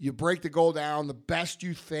 You break the goal down the best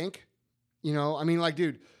you think.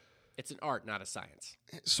 Dude. It's an art, not a science.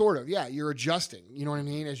 Sort of, yeah. You're adjusting, you know what I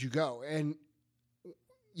mean, as you go. And,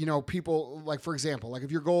 people, like, for example, like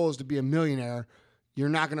if your goal is to be a millionaire, you're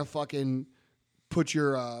not going to fucking put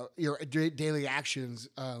your daily actions,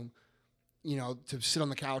 to sit on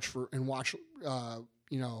the couch and watch,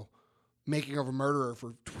 Making of a Murderer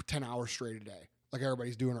for 10 hours straight a day, like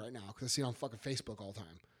everybody's doing right now, because I see it on fucking Facebook all the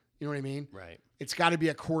time. You know what I mean? Right. It's got to be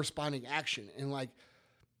a corresponding action. And like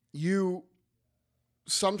you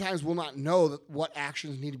sometimes will not know what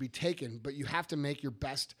actions need to be taken, but you have to make your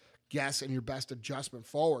best guess and your best adjustment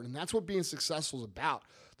forward. And that's what being successful is about.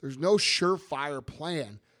 There's no surefire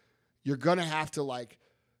plan. You're going to have to like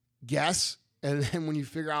guess. And then when you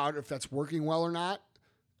figure out if that's working well or not,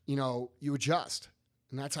 you adjust,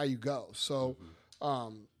 and that's how you go. So,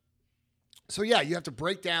 you have to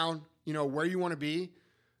break down, where you want to be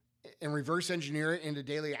and reverse engineer it into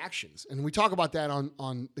daily actions. And we talk about that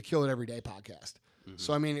on the Kill It Every Day podcast. Mm-hmm.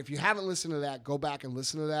 So, if you haven't listened to that, go back and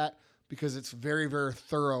listen to that, because it's very, very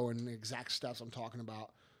thorough and the exact steps I'm talking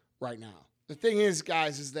about right now. The thing is,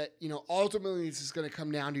 guys, is that, ultimately this is going to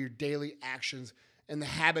come down to your daily actions and the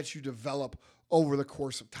habits you develop over the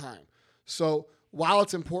course of time. So while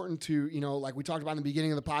it's important to, like we talked about in the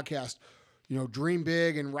beginning of the podcast, dream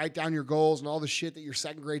big and write down your goals and all the shit that your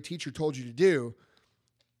second grade teacher told you to do,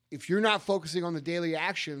 if you're not focusing on the daily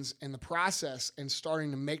actions and the process and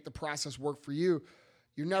starting to make the process work for you,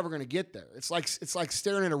 you're never going to get there. It's like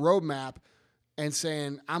staring at a road map and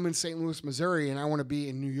saying, I'm in St. Louis, Missouri, and I want to be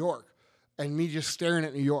in New York, and me just staring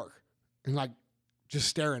at New York and like just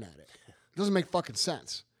staring at it. It doesn't make fucking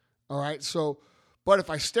sense. All right. So, but if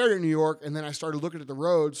I stared at New York and then I started looking at the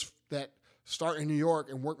roads that start in New York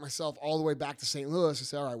and work myself all the way back to St. Louis and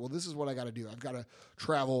say, all right, well, this is what I got to do. I've got to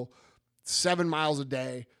travel 7 miles a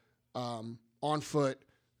day on foot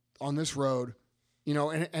on this road,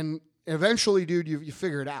 and eventually, dude, you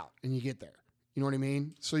figure it out and you get there. You know what I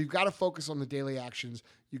mean? So you've got to focus on the daily actions.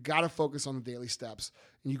 You've got to focus on the daily steps,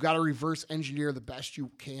 and you've got to reverse engineer the best you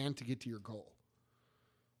can to get to your goal.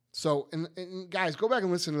 So, and guys, go back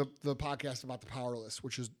and listen to the podcast about the power list,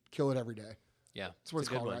 which is Kill It Every Day. Yeah. That's what it's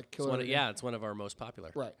called, right? Kill It Every Day. Yeah, it's one of our most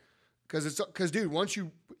popular. Right. Because, dude, once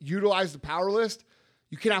you utilize the power list,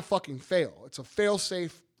 you cannot fucking fail. It's a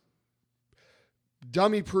fail-safe,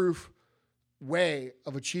 dummy-proof way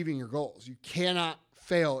of achieving your goals. You cannot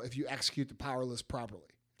fail if you execute the power list properly.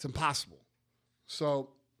 It's impossible. So,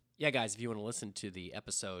 yeah, guys, if you want to listen to the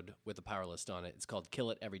episode with the power list on it, it's called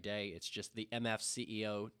Kill It Every Day. It's just the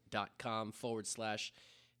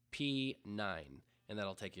mfceo.com/P9, and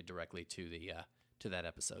that'll take you directly to that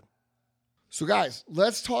episode. So, guys,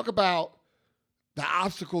 let's talk about the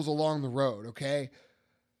obstacles along the road, okay?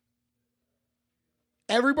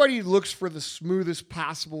 Everybody looks for the smoothest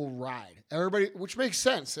possible ride. Everybody, which makes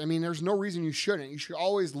sense. I mean, there's no reason you shouldn't. You should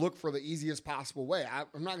always look for the easiest possible way.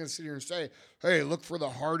 I'm not going to sit here and say, hey, look for the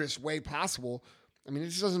hardest way possible. I mean, it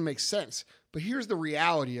just doesn't make sense. But here's the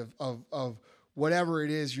reality of whatever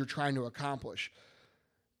it is you're trying to accomplish.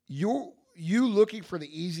 You looking for the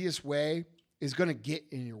easiest way is going to get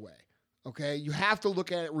in your way. Okay? You have to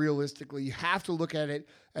look at it realistically. You have to look at it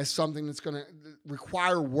as something that's going to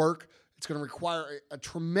require work. It's going to require a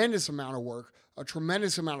tremendous amount of work, a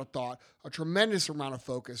tremendous amount of thought, a tremendous amount of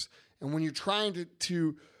focus. And when you're trying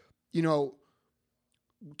to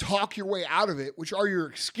talk your way out of it, which are your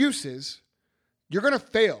excuses, you're going to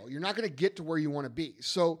fail. You're not going to get to where you want to be.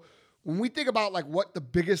 So when we think about like what the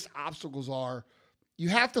biggest obstacles are, you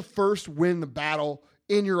have to first win the battle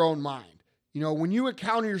in your own mind. You know, when you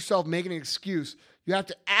encounter yourself making an excuse, you have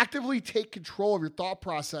to actively take control of your thought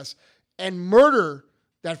process and murder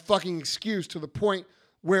that fucking excuse to the point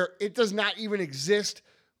where it does not even exist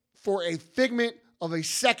for a figment of a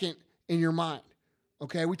second in your mind.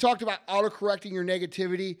 Okay, we talked about autocorrecting your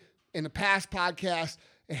negativity in the past podcast.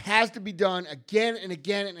 It has to be done again and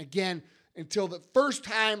again and again until the first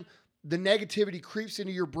time the negativity creeps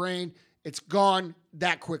into your brain, it's gone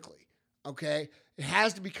that quickly. Okay, it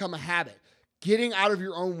has to become a habit. Getting out of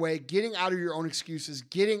your own way, getting out of your own excuses,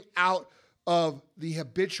 getting out of the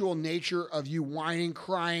habitual nature of you whining,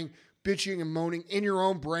 crying, bitching, and moaning in your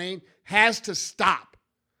own brain has to stop.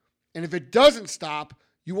 And if it doesn't stop,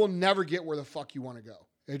 you will never get where the fuck you want to go.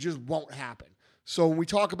 It just won't happen. So when we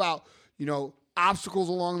talk about, you know, obstacles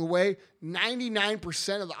along the way,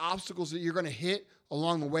 99% of the obstacles that you're going to hit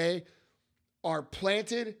along the way are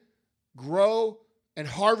planted, grow, and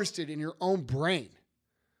harvested in your own brain.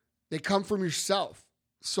 They come from yourself.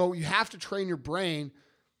 So you have to train your brain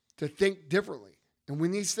to think differently. And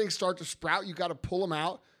when these things start to sprout, you got to pull them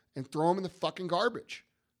out and throw them in the fucking garbage.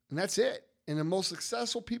 And that's it. And the most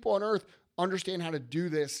successful people on earth understand how to do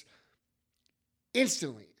this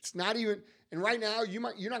instantly. It's not even, and right now you're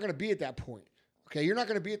not going to be at that point. Okay, you're not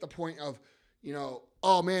going to be at the point of, you know,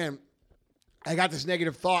 oh man, I got this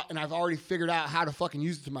negative thought and I've already figured out how to fucking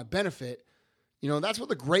use it to my benefit. You know, that's what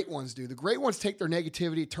the great ones do. The great ones take their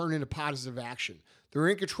negativity, turn it into positive action. They're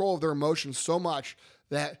in control of their emotions so much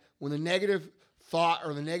that when the negative thought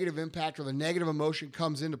or the negative impact or the negative emotion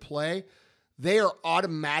comes into play, they are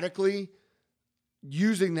automatically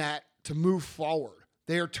using that to move forward.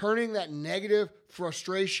 They are turning that negative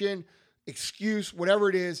frustration, excuse, whatever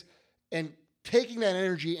it is, and taking that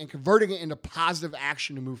energy and converting it into positive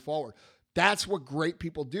action to move forward. That's what great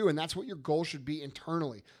people do, and that's what your goal should be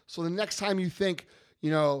internally. So the next time you think, you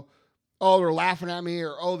know, oh, they're laughing at me,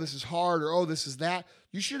 or oh, this is hard, or oh, this is that,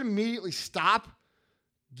 you should immediately stop,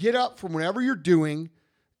 get up from whatever you're doing,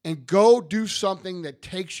 and go do something that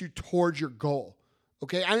takes you towards your goal.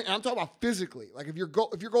 Okay, I'm talking about physically. Like if your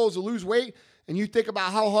goal is to lose weight, and you think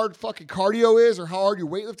about how hard fucking cardio is, or how hard your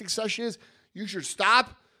weightlifting session is, you should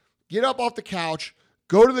stop, get up off the couch,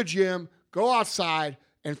 go to the gym, go outside,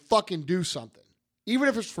 and fucking do something. Even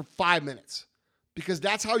if it's for 5 minutes. Because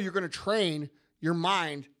that's how you're going to train your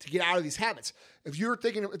mind to get out of these habits. If you're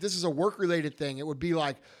thinking if this is a work-related thing, it would be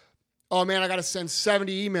like, oh man, I got to send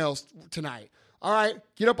 70 emails tonight. All right,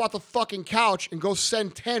 get up off the fucking couch and go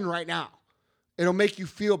send 10 right now. It'll make you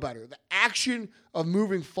feel better. The action of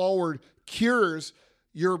moving forward cures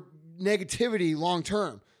your negativity long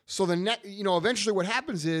term. So eventually what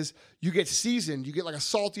happens is you get seasoned. You get like a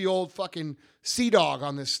salty old fucking sea dog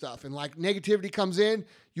on this stuff. And like negativity comes in,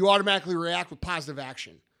 you automatically react with positive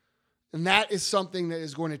action. And that is something that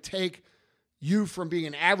is going to take you from being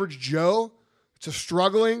an average Joe to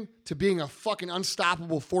struggling to being a fucking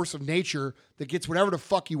unstoppable force of nature that gets whatever the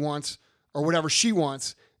fuck he wants or whatever she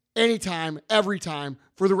wants anytime, every time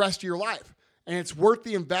for the rest of your life. And it's worth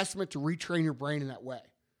the investment to retrain your brain in that way.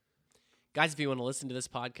 Guys, if you want to listen to this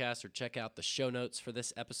podcast or check out the show notes for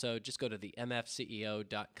this episode, just go to the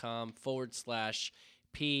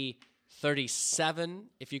mfceo.com/P37,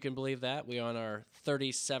 if you can believe that. We're on our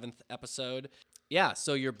 37th episode. Yeah,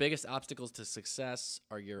 so your biggest obstacles to success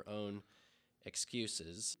are your own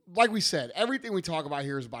excuses. Like we said, everything we talk about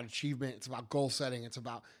here is about achievement. It's about goal setting. It's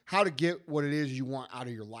about how to get what it is you want out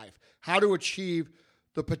of your life, how to achieve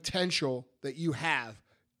the potential that you have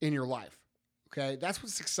in your life. Okay, that's what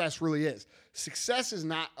success really is. Success is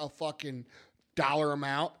not a fucking dollar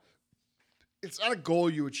amount. It's not a goal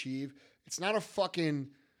you achieve. It's not a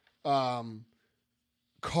fucking car.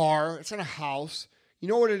 It's not a house. You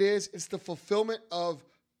know what it is? It's the fulfillment of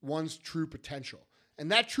one's true potential. And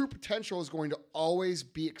that true potential is going to always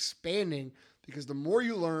be expanding because the more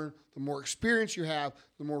you learn, the more experience you have,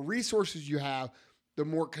 the more resources you have, the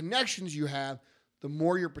more connections you have, the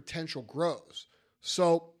more your potential grows.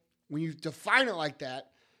 So when you define it like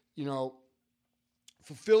that, you know,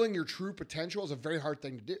 fulfilling your true potential is a very hard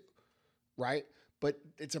thing to do, right? But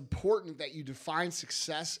it's important that you define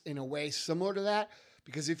success in a way similar to that,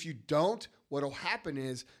 because if you don't, what'll happen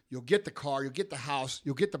is you'll get the car, you'll get the house,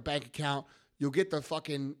 you'll get the bank account, you'll get the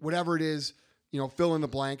fucking whatever it is, you know, fill in the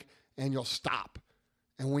blank, and you'll stop.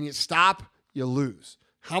 And when you stop, you lose.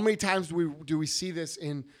 How many times do we see this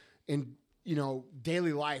in you know,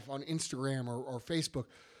 daily life on Instagram or Facebook?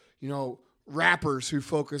 You know, rappers who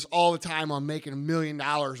focus all the time on making $1 million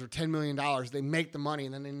or $10 million, they make the money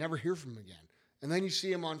and then they never hear from them again. And then you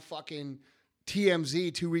see them on fucking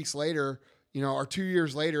TMZ 2 weeks later, or 2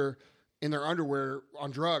 years later in their underwear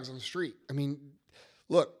on drugs on the street. I mean,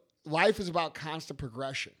 look, life is about constant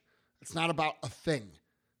progression. It's not about a thing.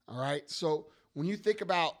 All right. So when you think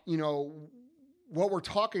about, what we're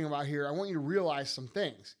talking about here, I want you to realize some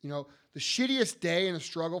things. The shittiest day in the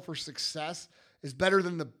struggle for success is better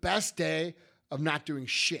than the best day of not doing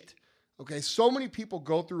shit. Okay. So many people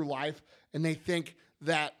go through life and they think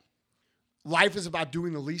that life is about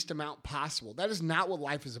doing the least amount possible. That is not what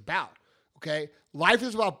life is about. Okay. Life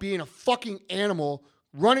is about being a fucking animal,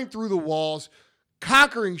 running through the walls,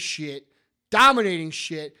 conquering shit, dominating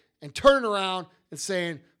shit, and turning around and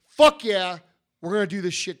saying, fuck yeah, we're going to do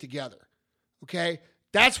this shit together. Okay?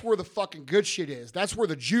 That's where the fucking good shit is. That's where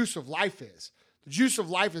the juice of life is. The juice of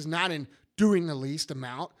life is not in doing the least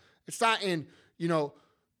amount. It's not in,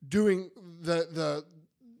 doing the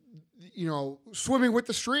swimming with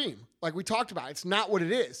the stream like we talked about. It's not what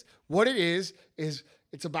it is. What it is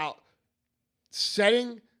it's about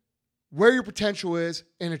setting where your potential is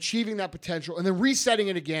and achieving that potential and then resetting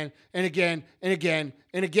it again and again and again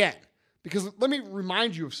and again. Because let me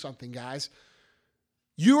remind you of something, guys.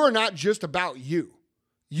 You are not just about you.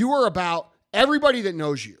 You are about everybody that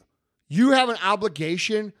knows you. You have an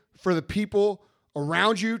obligation for the people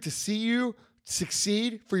around you to see you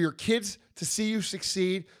succeed, for your kids to see you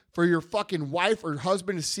succeed, for your fucking wife or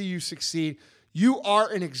husband to see you succeed. You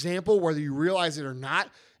are an example, whether you realize it or not.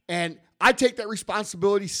 And I take that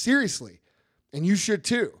responsibility seriously. And you should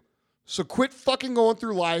too. So quit fucking going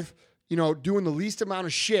through life, doing the least amount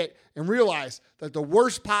of shit and realize that the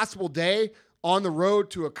worst possible day on the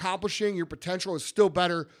road to accomplishing your potential is still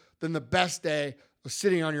better than the best day of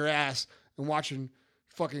sitting on your ass and watching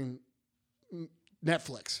fucking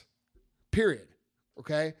Netflix. Period.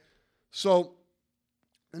 Okay? So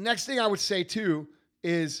the next thing I would say too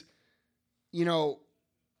is,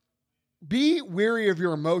 be wary of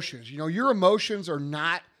your emotions. Your emotions are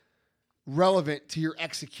not relevant to your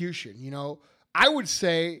execution. I would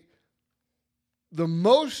say the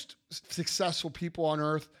most successful people on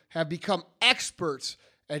earth have become experts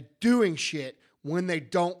at doing shit when they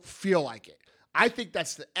don't feel like it. I think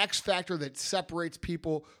that's the X factor that separates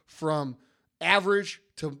people from average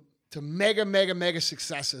to mega, mega, mega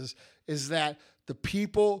successes, is that the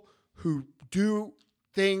people who do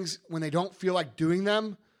things when they don't feel like doing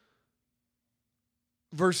them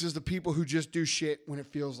versus the people who just do shit when it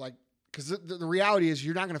feels like, because the reality is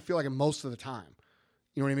you're not going to feel like it most of the time.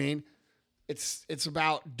 You know what I mean? It's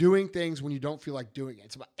about doing things when you don't feel like doing it.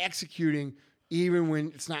 It's about executing even when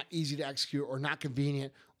it's not easy to execute or not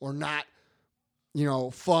convenient or not,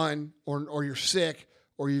 fun or you're sick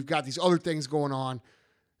or you've got these other things going on.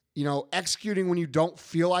 Executing when you don't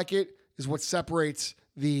feel like it is what separates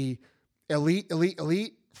the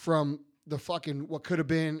elite from the fucking what could have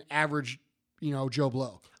been average, Joe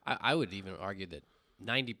Blow. I would even argue that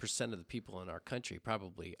 90% of the people in our country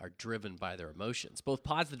probably are driven by their emotions, both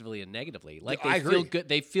positively and negatively. Like I agree. feel good.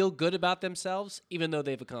 They feel good about themselves, even though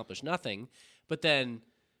they've accomplished nothing. But then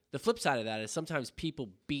the flip side of that is sometimes people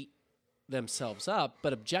beat themselves up.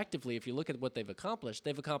 But objectively, if you look at what they've accomplished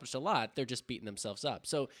a lot. They're just beating themselves up.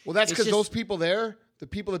 So that's because those people there, the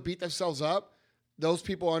people that beat themselves up, those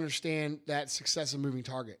people understand that success is a moving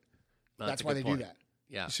target. That's why they do that.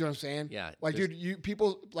 Yeah. You see what I'm saying? Yeah. Like, dude,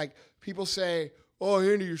 people say, "Oh,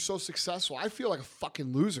 Andy, you're so successful." I feel like a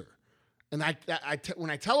fucking loser, and when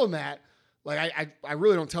I tell them that, like, I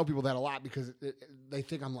really don't tell people that a lot because they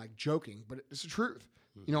think I'm like joking, but it's the truth.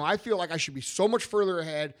 Mm-hmm. I feel like I should be so much further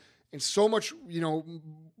ahead and so much,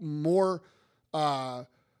 more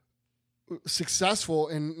successful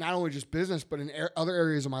in not only just business but in other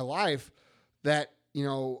areas of my life that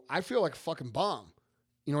I feel like a fucking bum.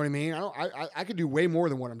 You know what I mean? I could do way more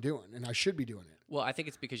than what I'm doing, and I should be doing it. Well, I think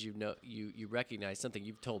it's because you recognize something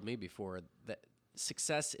you've told me before, that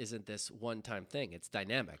success isn't this one-time thing. It's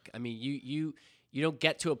dynamic. I mean, you don't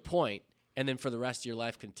get to a point and then for the rest of your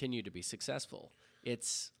life continue to be successful.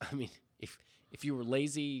 If you were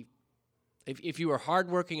lazy, if you were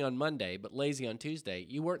hardworking on Monday but lazy on Tuesday,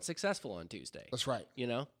 you weren't successful on Tuesday. That's right.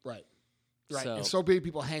 Right. So, and so many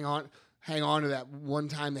people hang on to that one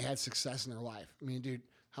time they had success in their life. I mean, dude,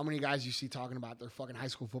 how many guys you see talking about their fucking high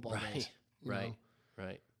school football days? Right.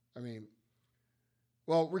 I mean,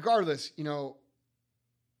 well, regardless,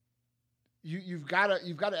 you've got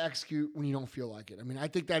to execute when you don't feel like it. I mean, I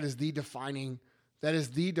think that is the defining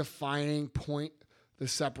point that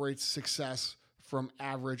separates success from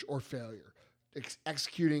average or failure.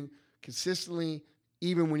 Executing consistently,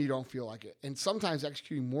 even when you don't feel like it, and sometimes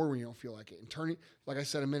executing more when you don't feel like it, and turning, like I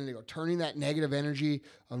said a minute ago, turning that negative energy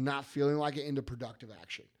of not feeling like it into productive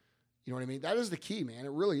action. You know what I mean? That is the key, man.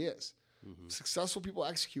 It really is. Successful people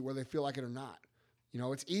execute whether they feel like it or not. You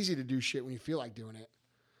know, it's easy to do shit when you feel like doing it.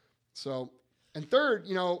 So, and third,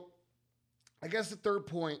 you know, I guess the third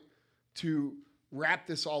point to wrap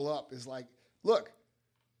this all up is like, look,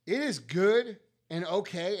 it is good and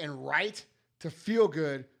okay and right to feel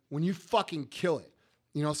good when you fucking kill it.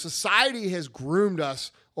 You know, society has groomed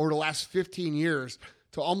us over the last 15 years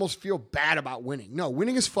to almost feel bad about winning. No,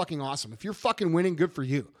 winning is fucking awesome. If you're fucking winning, good for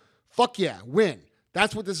you. Fuck yeah, win.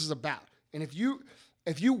 That's what this is about. And if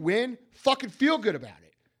you win, fucking feel good about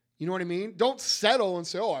it. You know what I mean? Don't settle and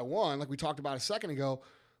say, oh, I won, like we talked about a second ago.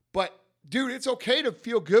 But, dude, it's okay to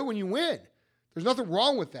feel good when you win. There's nothing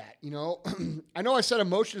wrong with that, you know? I know I said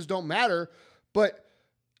emotions don't matter, but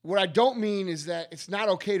what I don't mean is that it's not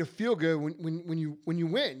okay to feel good when you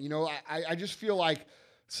win. You know, I just feel like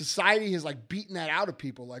society has like beaten that out of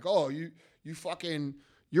people. Like, oh,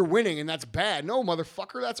 you're winning and that's bad. No,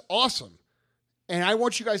 motherfucker, that's awesome. And I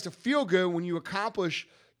want you guys to feel good when you accomplish,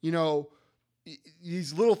 you know,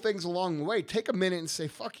 these little things along the way. Take a minute and say,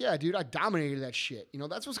 fuck yeah, dude, I dominated that shit. You know,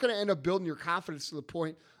 that's what's going to end up building your confidence to the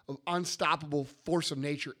point of unstoppable force of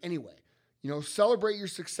nature anyway. You know, celebrate your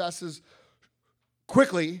successes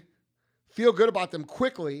quickly, feel good about them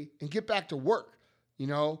quickly, and get back to work. You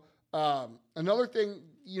know, another thing,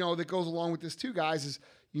 you know, that goes along with this too, guys, is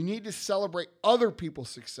you need to celebrate other people's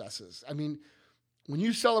successes. I mean, when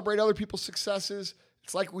you celebrate other people's successes,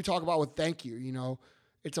 it's like we talk about with thank you, you know.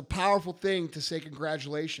 It's a powerful thing to say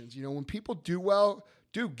congratulations. You know, when people do well,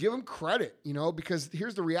 dude, give them credit, you know, because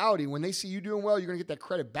here's the reality. When they see you doing well, you're going to get that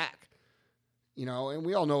credit back, you know, and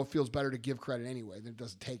we all know it feels better to give credit anyway than it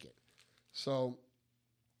does to take it. So,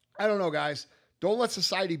 I don't know, guys. Don't let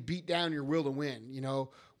society beat down your will to win. You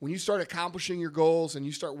know, when you start accomplishing your goals and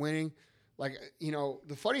you start winning, like, you know,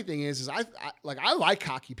 the funny thing is I like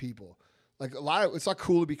cocky people. Like it's not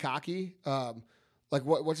cool to be cocky. Like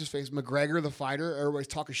what's his face? McGregor, the fighter. Everybody's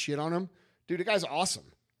talking shit on him. Dude, the guy's awesome.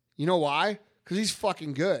 You know why? Because he's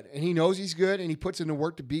fucking good. And he knows he's good and he puts in the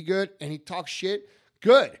work to be good and he talks shit.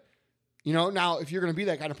 Good. You know, now if you're going to be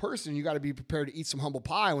that kind of person, you got to be prepared to eat some humble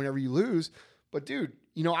pie whenever you lose. But dude,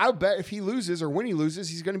 you know, I bet if he loses or when he loses,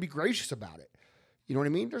 he's going to be gracious about it. You know what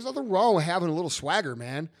I mean? There's nothing wrong with having a little swagger,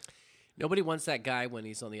 man. Nobody wants that guy when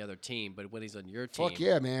he's on the other team, but when he's on your team, fuck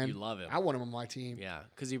yeah, man. You love him. I want him on my team. Yeah,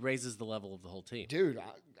 because he raises the level of the whole team. Dude,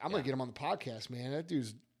 I'm going to get him on the podcast, man.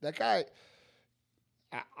 That guy,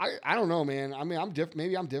 I don't know, man. I mean,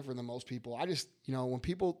 maybe I'm different than most people. I just, you know, when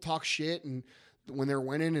people talk shit and when they're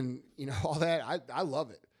winning and, you know, all that, I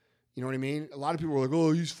love it. You know what I mean? A lot of people are like,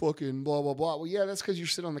 oh, he's fucking blah, blah, blah. Well, yeah, that's because you're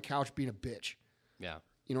sitting on the couch being a bitch. Yeah.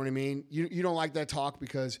 You know what I mean? You don't like that talk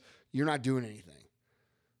because you're not doing anything.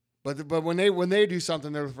 But when they do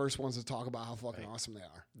something, they're the first ones to talk about how fucking awesome they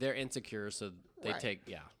are. They're insecure, so they take,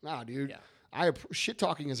 Nah, dude. Yeah. Shit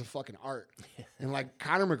talking is a fucking art. And like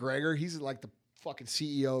Conor McGregor, he's like the fucking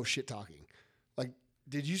CEO of shit talking. Like,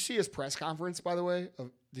 did you see his press conference, by the way?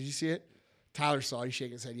 Did you see it? Tyler saw it. He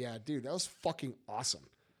shaking his head. Yeah, dude, that was fucking awesome.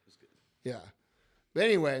 Yeah. But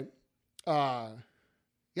anyway,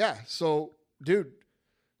 yeah. So, dude,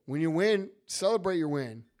 when you win, celebrate your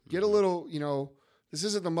win. Get a little, you know, this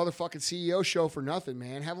isn't the motherfucking CEO show for nothing,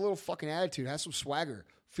 man. Have a little fucking attitude. Have some swagger.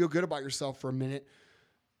 Feel good about yourself for a minute.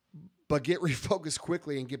 But get refocused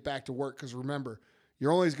quickly and get back to work. Because remember,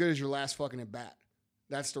 you're only as good as your last fucking at bat.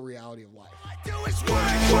 That's the reality of life. Never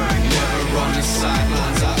on the side.